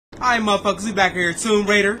Alright, motherfuckers, we back here, Tomb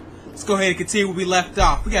Raider. Let's go ahead and continue where we left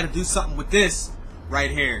off. We gotta do something with this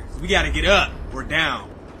right here. We gotta get up or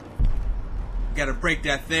down. We gotta break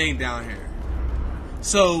that thing down here.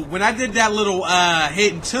 So, when I did that little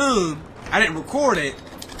hidden tomb, I didn't record it,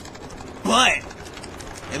 but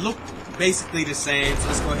it looked basically the same. So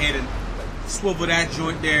let's go ahead and swivel that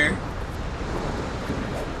joint there.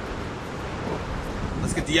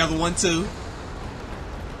 Let's get the other one too.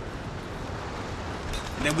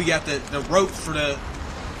 And then we got the rope for the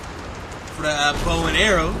bow and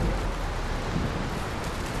arrow.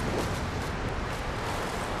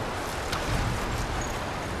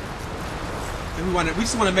 And we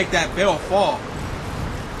just want to make that bell fall.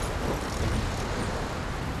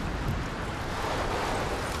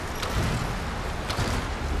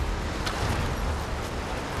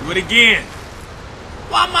 Do it again.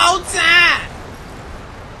 One more time.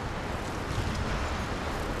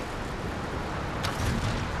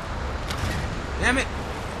 Damn it.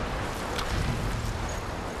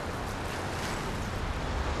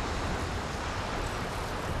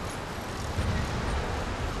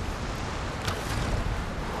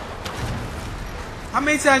 How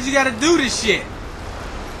many times you gotta do this shit? Maybe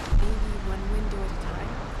one window at a time.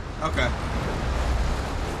 Okay.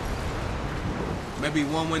 Maybe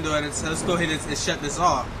one window at a time. Let's go ahead and shut this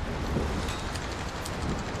off.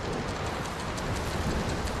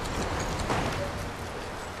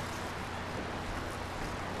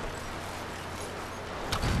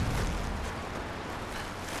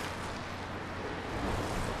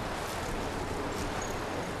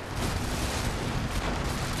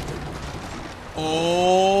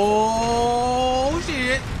 Oh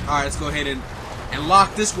shit. Alright, let's go ahead and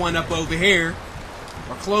lock this one up over here.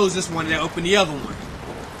 Or close this one and then open the other one.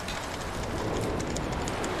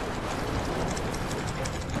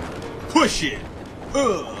 Push it.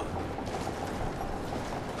 Ugh.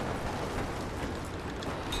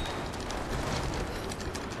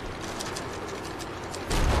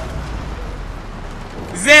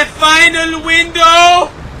 The final window.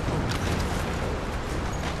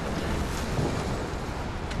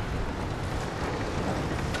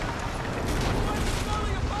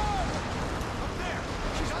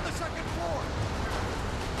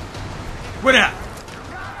 What up?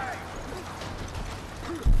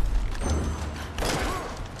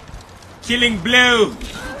 Killing blow.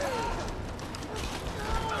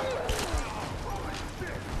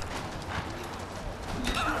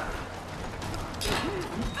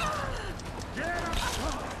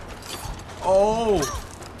 Oh.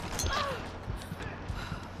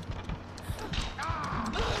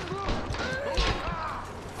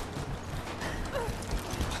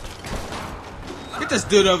 Get this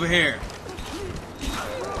dude over here.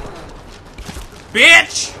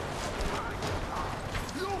 Bitch!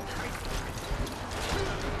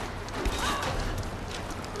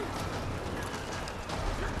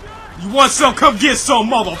 You want some? Come get some,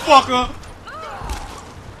 motherfucker!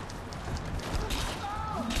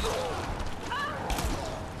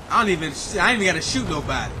 I ain't even gotta shoot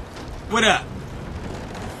nobody. What up?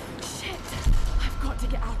 Shit! I've got to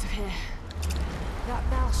get out of here. That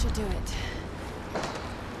bell should do it.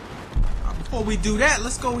 Before we do that,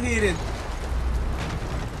 let's go ahead and...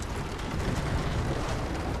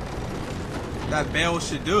 That bell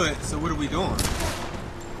should do it, so what are we doing?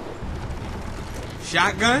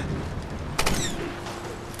 Shotgun?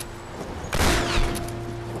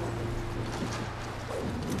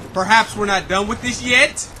 Perhaps we're not done with this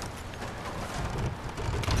yet?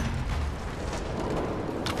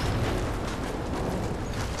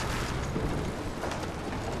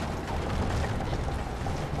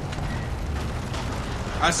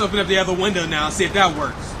 Let's open up the other window now and see if that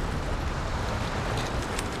works.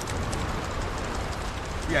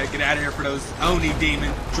 We gotta get out of here for those Oni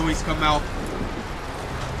demon joints come out.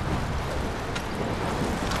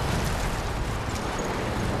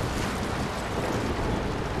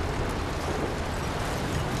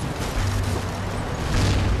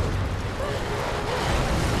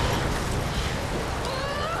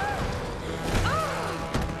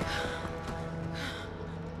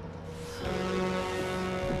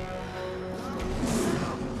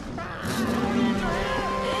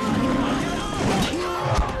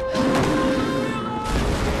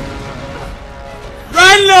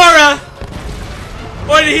 Laura!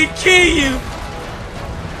 Or did he kill you?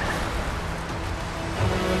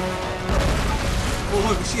 Oh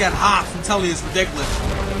look, she had hops. I'm telling you, it's ridiculous.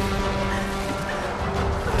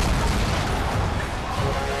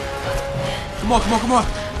 Come on, come on, come on.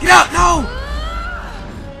 Get out! No!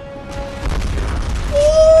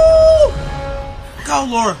 Woo! Go,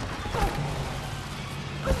 Laura.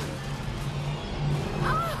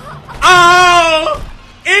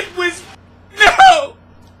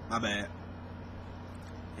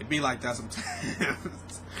 be like that sometimes.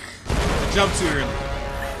 Jump too early.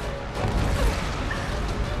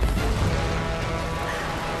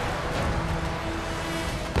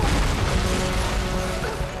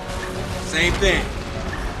 Same thing.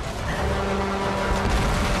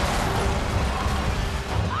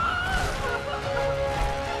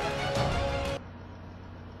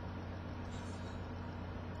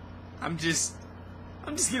 I'm just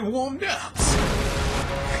getting warmed up.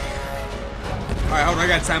 Alright, hold on, I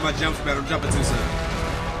gotta time my jumps better. I'm jumping too soon.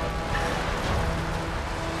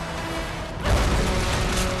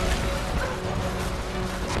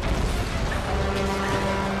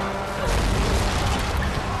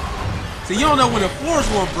 See, you don't know when the floor's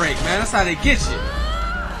gonna break, man. That's how they get you.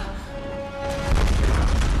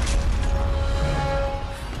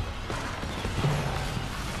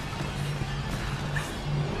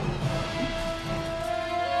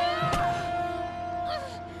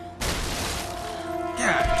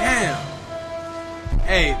 God damn.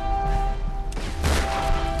 Hey.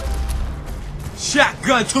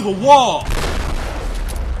 Shotgun to the wall.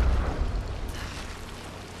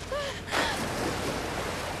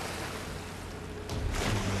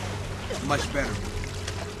 Much better.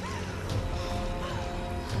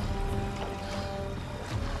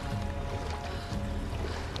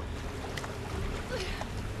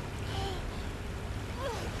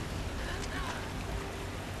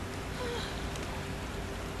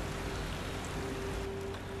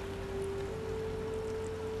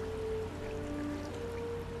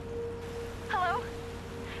 Hello?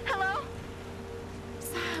 Hello?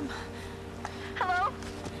 Sam? Hello?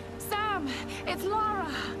 Sam, it's Laura.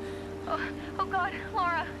 Oh God,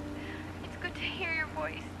 Laura. It's good to hear your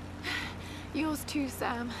voice. Yours too,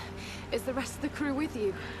 Sam. Is the rest of the crew with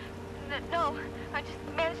you? No, I just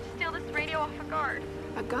managed to steal this radio off a guard.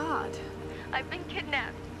 A guard? I've been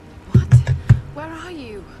kidnapped. What? Where are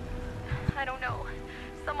you? I don't know.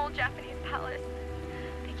 Some old Japanese palace.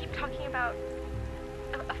 They keep talking about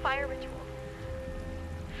a fire ritual.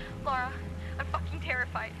 Laura, I'm fucking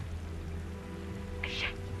terrified. Shit,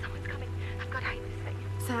 someone's coming. I've got to hide this thing.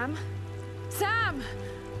 Sam? Sam!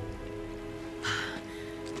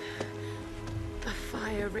 A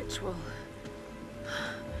fire ritual.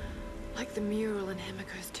 Like the mural in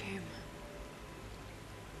Himiko's tomb.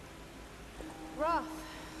 Roth,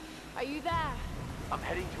 are you there? I'm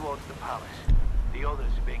heading towards the palace. The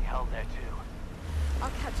others are being held there too.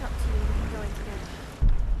 I'll catch up to you. We can go in together.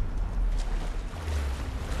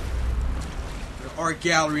 The art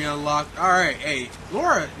gallery unlocked. Alright, hey,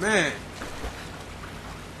 Laura, man.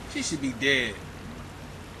 She should be dead.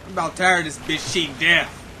 I'm about tired of this bitch cheating death.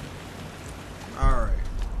 Alright.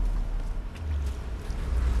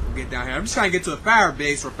 We'll get down here. I'm just trying to get to a fire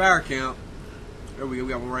base or a fire camp. There we go. We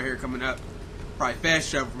got one right here coming up. Probably fast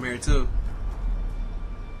travel from here too.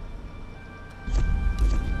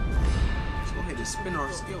 Let's go ahead and spin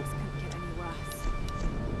our skill. Couldn't get any worse.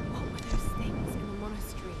 What were those things in the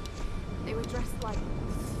monastery? They were dressed like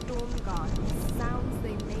storm guards. The sounds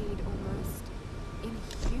they made almost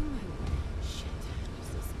inhuman. Shit.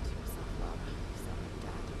 Just listen to yourself, Laura. You sound like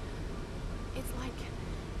Dad. It's like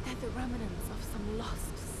they're the remnants of some lost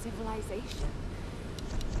civilization.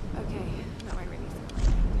 Okay, now I really sound like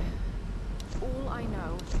Dad. All I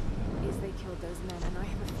know is they killed those men, and I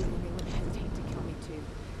have a feeling they wouldn't hesitate to kill me too.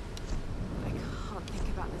 But I can't think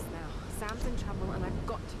about this now. Sam's in trouble, and I've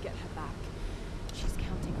got to get her back. She's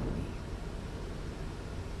counting on me.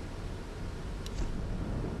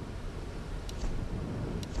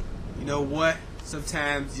 You know what?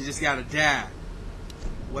 Sometimes you just gotta die.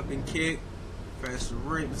 Weapon kick, faster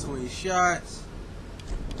rate between shots.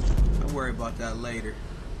 Don't worry about that later.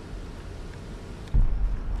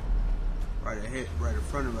 Right ahead, right in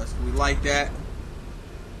front of us. We like that.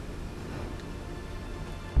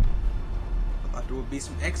 I thought there would be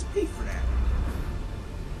some XP for that.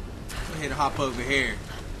 Go ahead and hop over here.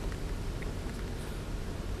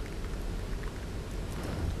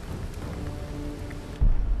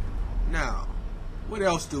 Now, what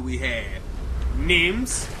else do we have?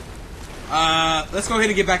 Nims. Let's go ahead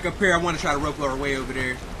and get back up here. I want to try to rope our way over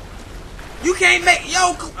there. You can't make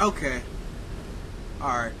yo. Okay. All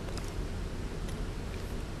right.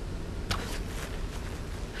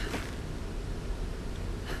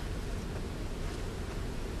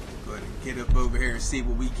 Go ahead and get up over here and see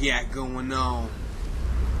what we got going on.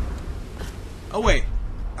 Oh wait,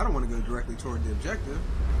 I don't want to go directly toward the objective.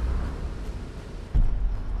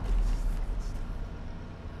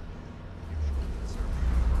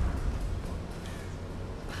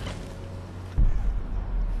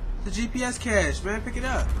 The GPS cache, man, pick it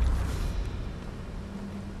up.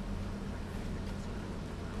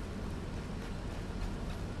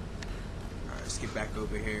 get back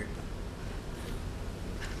over here.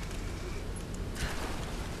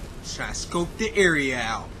 Try to scope the area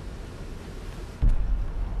out.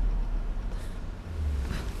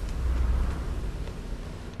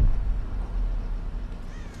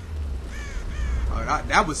 Oh,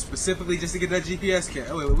 that was specifically just to get that GPS kit.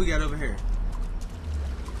 Oh wait, what we got over here?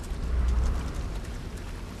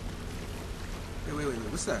 Wait,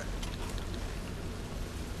 what's that?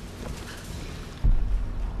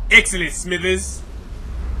 Excellent, Smithers.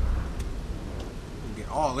 Get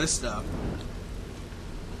all this stuff.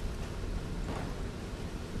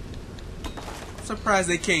 I'm surprised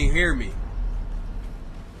they can't hear me.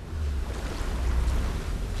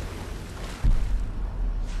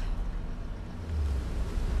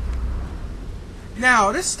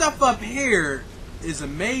 Now, this stuff up here is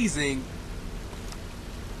amazing.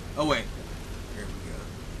 Oh wait. Here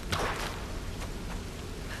we go.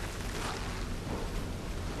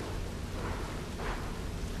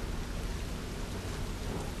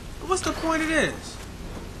 What's the point of this?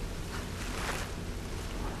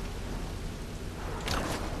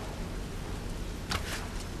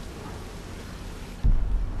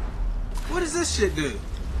 What does this shit do?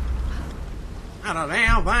 Not a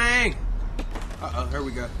damn thing. Uh-oh, here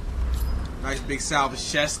we go. Nice big salvage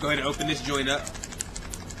chest. Go ahead and open this joint up.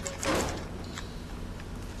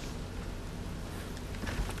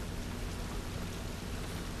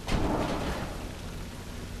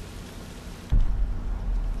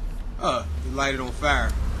 You light it on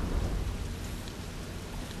fire.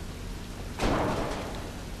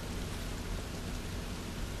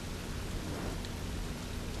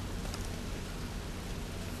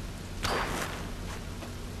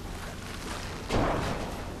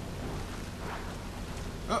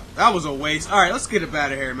 Oh, that was a waste. Alright, let's get up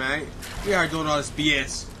out of here, man. We are doing all this BS.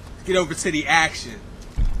 Let's get over to the action.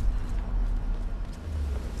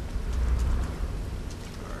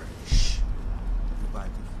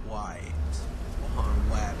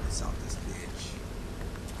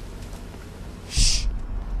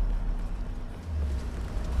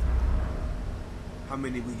 How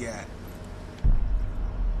many we got?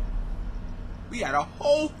 We got a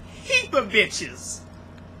whole heap of bitches.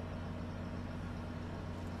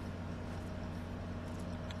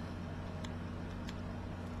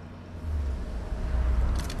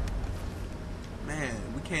 Man,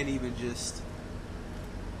 we can't even just...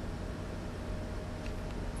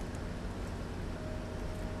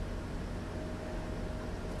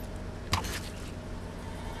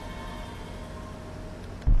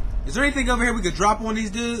 Is there anything over here we could drop on these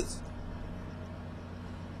dudes?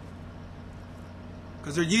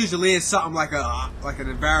 Because there usually is something like an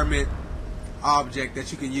environment object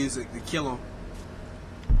that you can use it to kill them.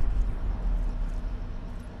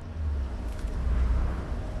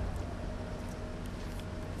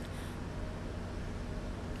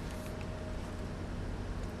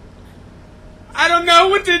 I don't know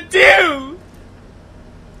what to do.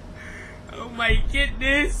 Oh my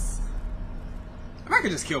goodness. I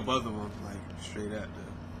could just kill both of them, like, straight up,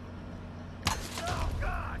 dude. Oh,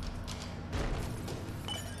 God.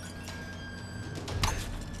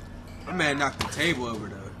 My man knocked the table over,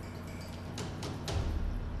 though.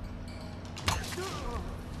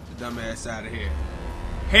 Get the dumbass out of here.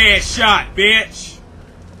 Headshot, bitch!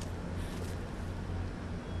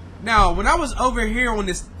 Now, when I was over here on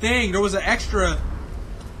this thing, there was an extra...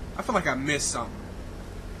 I feel like I missed something.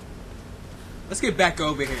 Let's get back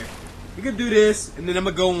over here. We can do this, and then I'm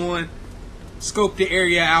going to go on, scope the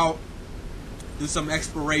area out, do some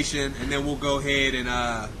exploration, and then we'll go ahead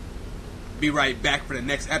and be right back for the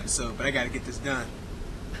next episode. But I got to get this done.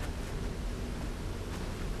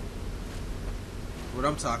 What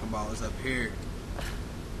I'm talking about is up here.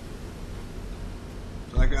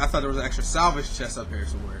 Like, I thought there was an extra salvage chest up here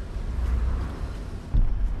somewhere.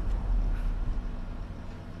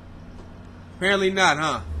 Apparently not,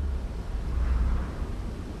 huh?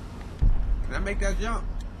 Can I make that jump?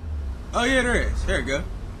 Oh yeah, there is. There you go.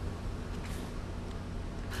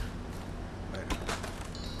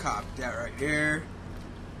 Cop that right there.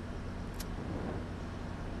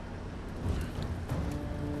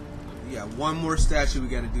 We got one more statue. We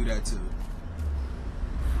got to do that too.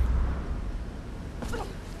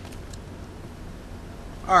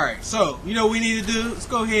 All right. So you know what we need to do? Let's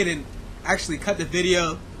go ahead and actually cut the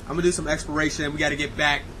video. I'm gonna do some exploration. We got to get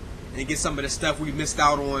back and get some of the stuff we missed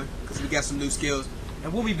out on because we got some new skills.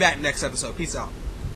 And we'll be back next episode. Peace out.